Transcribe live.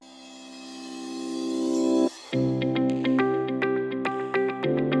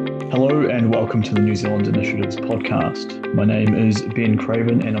Hello and welcome to the New Zealand Initiatives podcast. My name is Ben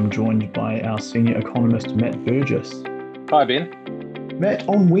Craven and I'm joined by our senior economist, Matt Burgess. Hi, Ben. Matt,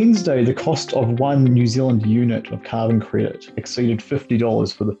 on Wednesday, the cost of one New Zealand unit of carbon credit exceeded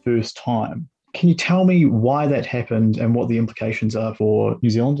 $50 for the first time. Can you tell me why that happened and what the implications are for New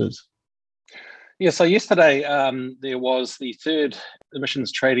Zealanders? Yeah, so yesterday there was the third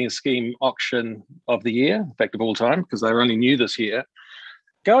emissions trading scheme auction of the year, in fact, of all time, because they were only new this year.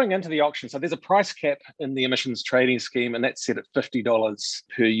 Going into the auction, so there's a price cap in the emissions trading scheme, and that's set at $50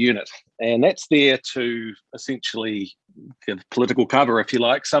 per unit. And that's there to essentially give political cover, if you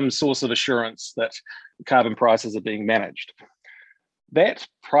like, some source of assurance that carbon prices are being managed. That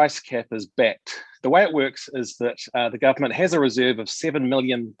price cap is backed. The way it works is that the government has a reserve of 7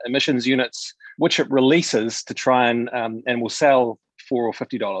 million emissions units, which it releases to try and will sell for or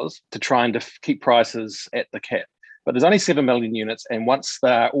 $50 to try and keep prices at the cap. But there's only 7 million units, and once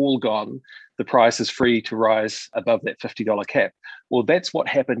they're all gone, the price is free to rise above that $50 cap. Well, that's what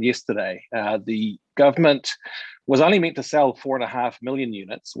happened yesterday. The government was only meant to sell 4.5 million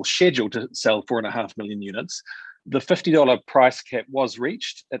units, or scheduled to sell 4.5 million units. The $50 price cap was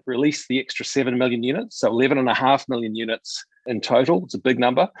reached. It released the extra 7 million units, so 11.5 million units in total. It's a big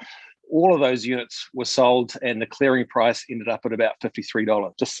number. All of those units were sold, and the clearing price ended up at about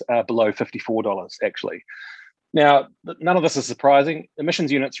 $53, just below $54, actually. Now, none of this is surprising.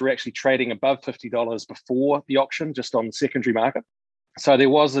 Emissions units were actually trading above $50 before the auction, just on the secondary market. So there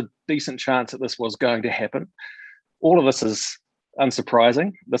was a decent chance that this was going to happen. All of this is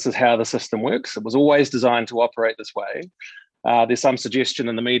unsurprising. This is how the system works. It was always designed to operate this way. There's some suggestion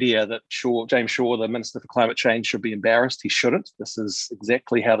in the media that James Shaw, the Minister for Climate Change, should be embarrassed. He shouldn't. This is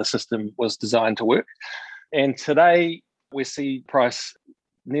exactly how the system was designed to work. And today we see price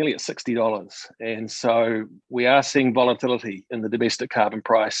nearly at $60. And so we are seeing volatility in the domestic carbon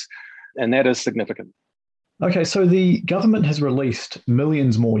price, and that is significant. Okay, so the government has released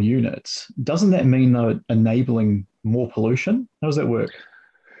millions more units. Doesn't that mean they're enabling more pollution? How does that work?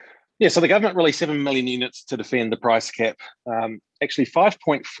 Yeah, so the government released 7 million units to defend the price cap. Actually,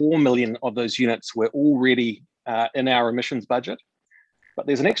 5.4 million of those units were already in our emissions budget. But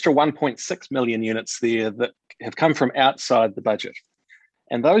there's an extra 1.6 million units there that have come from outside the budget.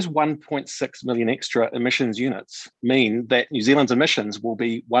 And those 1.6 million extra emissions units mean that New Zealand's emissions will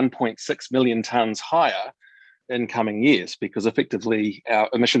be 1.6 million tonnes higher in coming years, because effectively our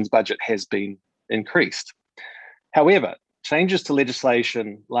emissions budget has been increased. However, changes to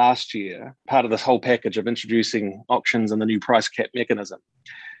legislation last year, part of this whole package of introducing auctions and the new price cap mechanism,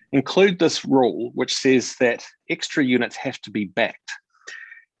 include this rule which says that extra units have to be backed.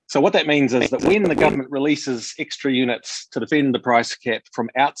 So what that means is that when the government releases extra units to defend the price cap from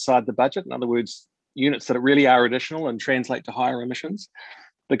outside the budget, in other words, units that really are additional and translate to higher emissions,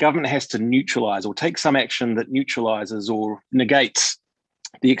 the government has to neutralise or take some action that neutralises or negates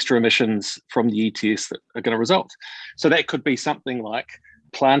the extra emissions from the ETS that are going to result. So that could be something like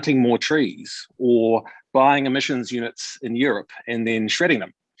planting more trees or buying emissions units in Europe and then shredding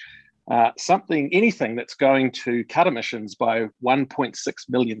them. Anything that's going to cut emissions by 1.6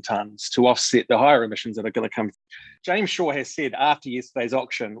 million tonnes to offset the higher emissions that are going to come. James Shaw has said after yesterday's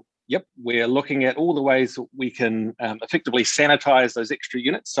auction, yep, we're looking at all the ways that we can effectively sanitise those extra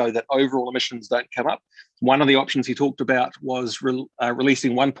units so that overall emissions don't come up. One of the options he talked about was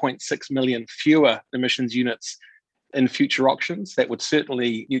releasing 1.6 million fewer emissions units in future auctions. That would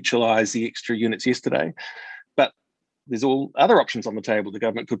certainly neutralise the extra units yesterday. But there's all other options on the table. The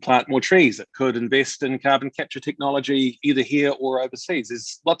government could plant more trees. It could invest in carbon capture technology either here or overseas.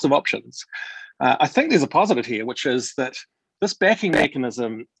 There's lots of options. I think there's a positive here, which is that this backing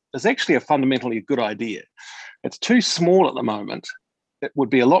mechanism is actually a fundamentally good idea. It's too small at the moment. It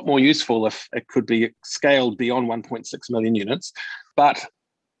would be a lot more useful if it could be scaled beyond 1.6 million units, but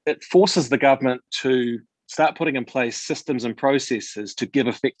it forces the government to start putting in place systems and processes to give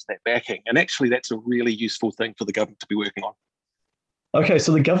effect to that backing. And actually, that's a really useful thing for the government to be working on. Okay,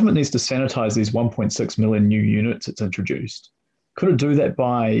 so the government needs to sanitise these 1.6 million new units it's introduced. Could it do that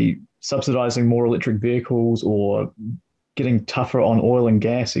by subsidising more electric vehicles or getting tougher on oil and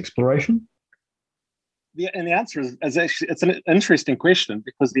gas exploration? And the answer is actually, it's an interesting question,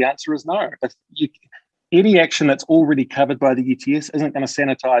 because the answer is no. Any action that's already covered by the ETS isn't going to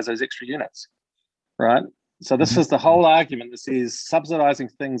sanitise those extra units, right? So this is the whole argument that says subsidising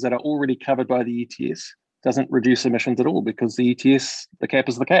things that are already covered by the ETS doesn't reduce emissions at all, because the ETS, the cap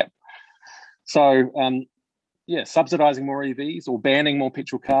is the cap. So subsidizing more EVs or banning more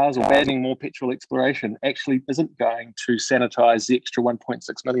petrol cars or banning more petrol exploration actually isn't going to sanitize the extra 1.6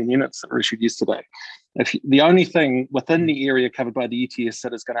 million units that were issued yesterday. The only thing within the area covered by the ETS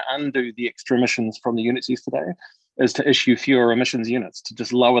that is going to undo the extra emissions from the units yesterday is to issue fewer emissions units, to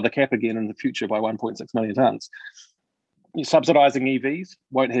just lower the cap again in the future by 1.6 million tonnes. Subsidizing EVs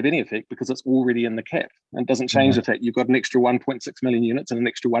won't have any effect because it's already in the cap. It doesn't change the fact you've got an extra 1.6 million units and an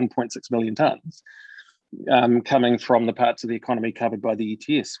extra 1.6 million tonnes coming from the parts of the economy covered by the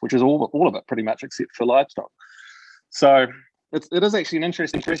ETS, which is all of it pretty much except for livestock. So it is actually an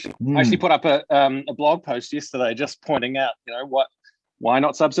interesting question. I actually put up a blog post yesterday just pointing out, why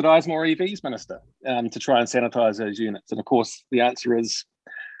not subsidise more EVs, Minister, to try and sanitise those units? And of course, the answer is,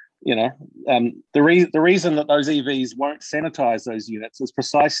 the reason that those EVs won't sanitise those units is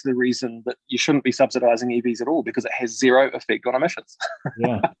precisely the reason that you shouldn't be subsidising EVs at all, because it has zero effect on emissions.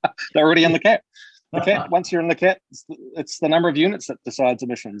 Yeah, they're already in the cap. The cap, once you're in the cap, it's the number of units that decides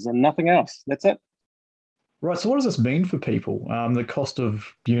emissions and nothing else. That's it. Right. So what does this mean for people? The cost of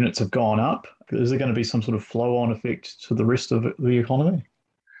units have gone up. Is there going to be some sort of flow-on effect to the rest of the economy?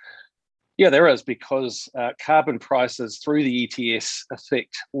 Yeah, there is, because carbon prices through the ETS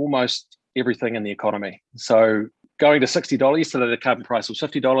affect almost everything in the economy. So going to $60, yesterday the carbon price was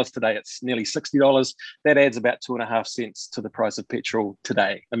 $50. Today it's nearly $60. That adds about 2.5 cents to the price of petrol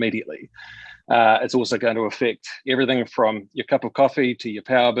today, immediately. It's also going to affect everything from your cup of coffee to your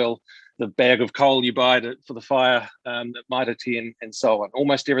power bill, the bag of coal you buy for the fire at Mitre 10, and so on.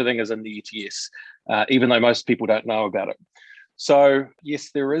 Almost everything is in the ETS, even though most people don't know about it. So yes,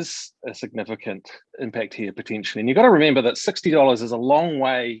 there is a significant impact here potentially. And you've got to remember that $60 is a long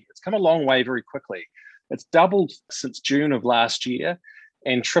way. It's come a long way very quickly. It's doubled since June of last year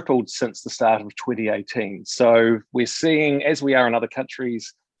and tripled since the start of 2018. So we're seeing, as we are in other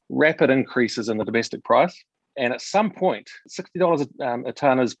countries, rapid increases in the domestic price. And at some point, $60 a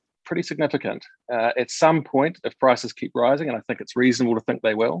tonne is pretty significant. At some point, if prices keep rising, and I think it's reasonable to think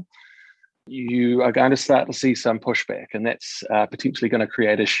they will, you are going to start to see some pushback. And that's potentially going to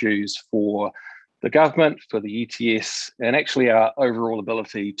create issues for the government, for the ETS, and actually our overall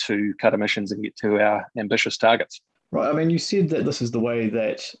ability to cut emissions and get to our ambitious targets. Right. I mean, you said that this is the way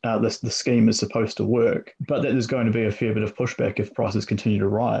that the scheme is supposed to work, but that there's going to be a fair bit of pushback if prices continue to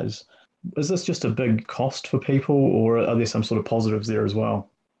rise. Is this just a big cost for people, or are there some sort of positives there as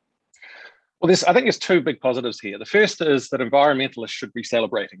well? Well, I think there's two big positives here. The first is that environmentalists should be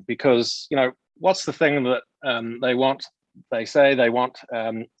celebrating, because, what's the thing that they want? They say they want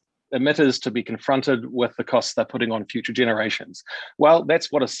emitters to be confronted with the costs they're putting on future generations. Well,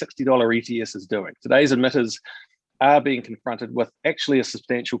 that's what a $60 ETS is doing. Today's emitters are being confronted with actually a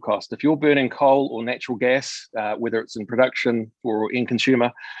substantial cost. If you're burning coal or natural gas, whether it's in production or in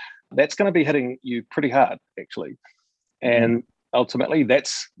consumer, that's going to be hitting you pretty hard, actually. And ultimately,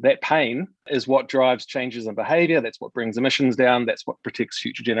 that pain is what drives changes in behavior. That's what brings emissions down. That's what protects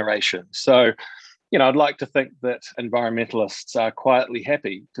future generations. So, I'd like to think that environmentalists are quietly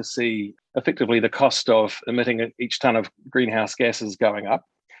happy to see effectively the cost of emitting each tonne of greenhouse gases going up.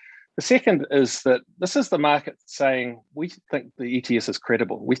 The second is that this is the market saying, we think the ETS is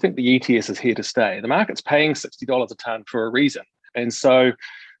credible. We think the ETS is here to stay. The market's paying $60 a tonne for a reason. And so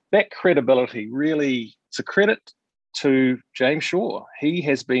that credibility really, it's a credit to James Shaw. He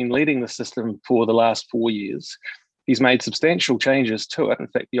has been leading the system for the last 4 years. He's made substantial changes to it. In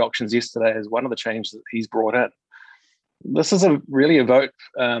fact, the auctions yesterday is one of the changes that he's brought in. This is really a vote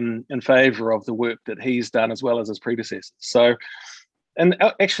in favour of the work that he's done as well as his predecessors. So, and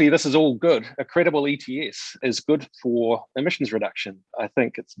actually, this is all good. A credible ETS is good for emissions reduction. I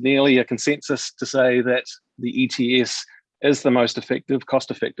think it's nearly a consensus to say that the ETS is the most effective,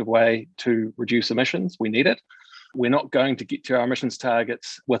 cost-effective way to reduce emissions. We need it. We're not going to get to our emissions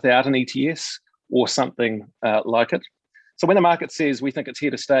targets without an ETS or something like it. So when the market says we think it's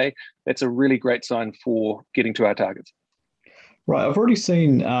here to stay, that's a really great sign for getting to our targets. Right. I've already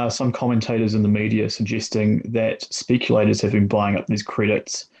seen some commentators in the media suggesting that speculators have been buying up these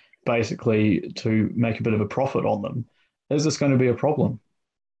credits basically to make a bit of a profit on them. Is this going to be a problem?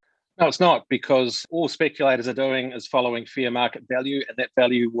 No, it's not, because all speculators are doing is following fair market value, and that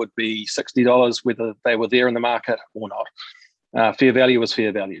value would be $60 whether they were there in the market or not. Fair value is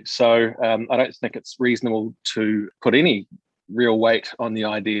fair value. So I don't think it's reasonable to put any real weight on the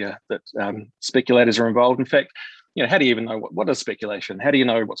idea that speculators are involved. In fact, how do you even know what is speculation? How do you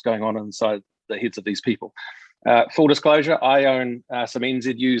know what's going on inside the heads of these people? Full disclosure, I own some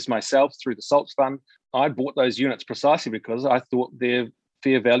NZUs myself through the Salts Fund. I bought those units precisely because I thought their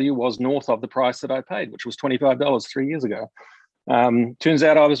fair value was north of the price that I paid, which was $25 3 years ago. Turns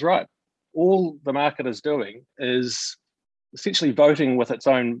out I was right. all the market is doing is essentially voting with its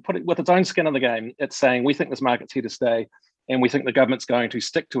own skin in the game. It's saying, we think this market's here to stay, and we think the government's going to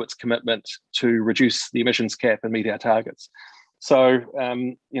stick to its commitment to reduce the emissions cap and meet our targets. So,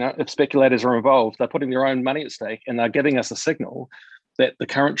 if speculators are involved, they're putting their own money at stake, and they're giving us a signal that the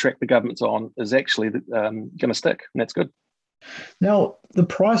current track the government's on is actually going to stick, and that's good. Now, the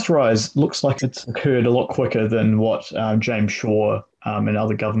price rise looks like it's occurred a lot quicker than what James Shaw and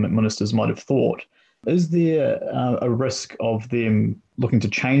other government ministers might have thought. Is there a risk of them looking to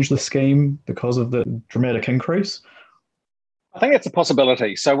change the scheme because of the dramatic increase? I think it's a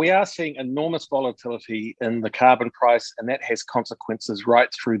possibility. So we are seeing enormous volatility in the carbon price, and that has consequences right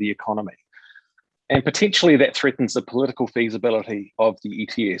through the economy. And potentially that threatens the political feasibility of the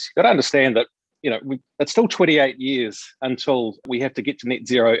ETS. You've got to understand that, it's still 28 years until we have to get to net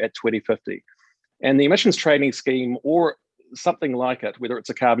zero at 2050. And the emissions trading scheme, or something like it, whether it's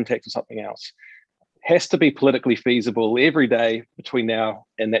a carbon tax or something else, has to be politically feasible every day between now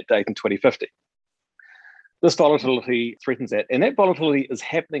and that date in 2050. This volatility threatens that. And that volatility is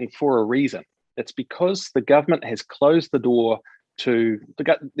happening for a reason. It's because the government has closed the door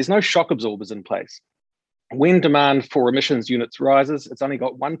there's no shock absorbers in place. When demand for emissions units rises, it's only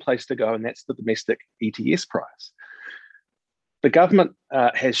got one place to go, and that's the domestic ETS price. The government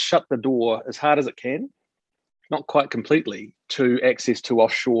has shut the door as hard as it can, not quite completely, to access to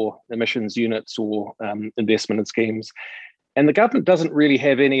offshore emissions units or investment in schemes. And the government doesn't really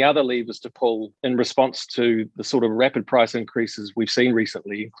have any other levers to pull in response to the sort of rapid price increases we've seen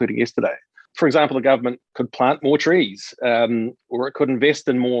recently, including yesterday. For example, the government could plant more trees, or it could invest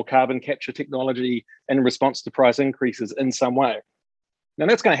in more carbon capture technology in response to price increases in some way. Now,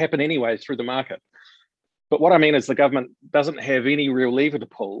 that's going to happen anyway through the market. But what I mean is the government doesn't have any real lever to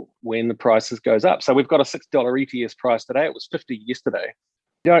pull when the prices goes up. So we've got a $6 ETS price today. It was $50 yesterday.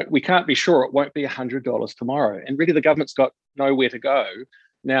 We can't be sure it won't be $100 tomorrow. And really, the government's got nowhere to go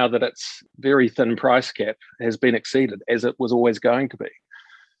now that its very thin price cap has been exceeded, as it was always going to be.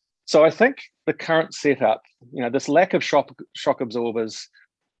 So I think the current setup, this lack of shock absorbers,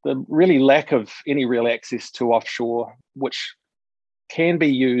 the really lack of any real access to offshore, which can be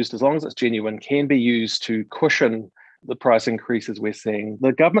used, as long as it's genuine, can be used to cushion the price increases we're seeing.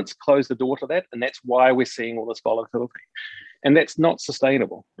 The government's closed the door to that, and that's why we're seeing all this volatility. And that's not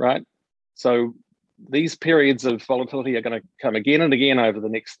sustainable, right? So these periods of volatility are going to come again and again over the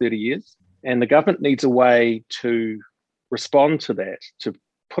next 30 years. And the government needs a way to respond to that, to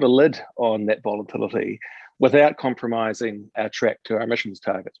put a lid on that volatility without compromising our track to our emissions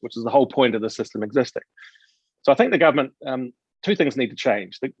targets, which is the whole point of the system existing. So I think the government, two things need to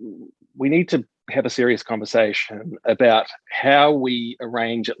change. We need to have a serious conversation about how we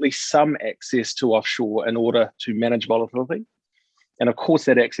arrange at least some access to offshore in order to manage volatility. And of course,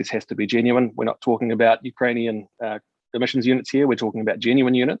 that access has to be genuine. We're not talking about Ukrainian emissions units here. We're talking about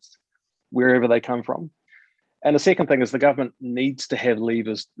genuine units, wherever they come from. And the second thing is the government needs to have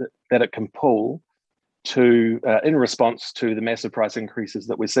levers that it can pull in response to the massive price increases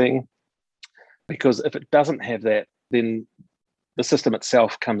that we're seeing. Because if it doesn't have that, then the system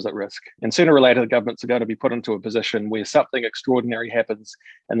itself comes at risk. And sooner or later, the governments are going to be put into a position where something extraordinary happens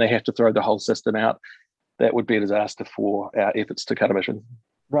and they have to throw the whole system out. That would be a disaster for our efforts to cut emissions.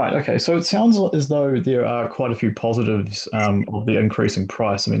 Right. Okay. So it sounds as though there are quite a few positives of the increasing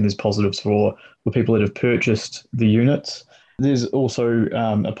price. I mean, there's positives for the people that have purchased the units. There's also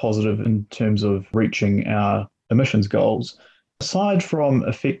a positive in terms of reaching our emissions goals. Aside from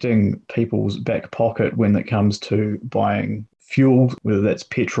affecting people's back pocket when it comes to buying fuel, whether that's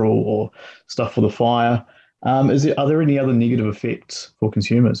petrol or stuff for the fire, are there any other negative effects for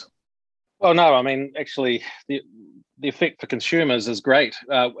consumers? Well, no. I mean, actually, the effect for consumers is great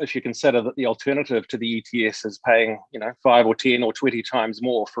if you consider that the alternative to the ETS is paying 5 or 10 or 20 times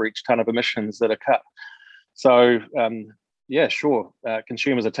more for each ton of emissions that are cut. So sure,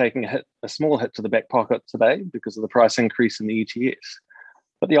 consumers are taking a small hit to the back pocket today because of the price increase in the ETS.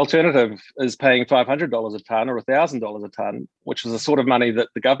 But the alternative is paying $500 a tonne or $1,000 a tonne, which is the sort of money that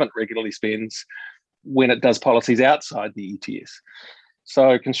the government regularly spends when it does policies outside the ETS.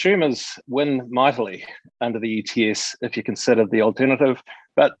 So consumers win mightily under the ETS if you consider the alternative.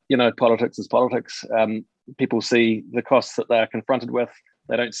 But, politics is politics. People see the costs that they're confronted with.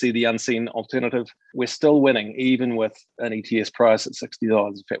 They don't see the unseen alternative. We're still winning, even with an ETS price at $60.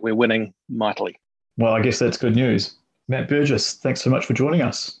 In fact, we're winning mightily. Well, I guess that's good news. Matt Burgess, thanks so much for joining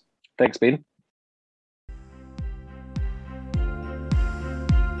us. Thanks, Ben.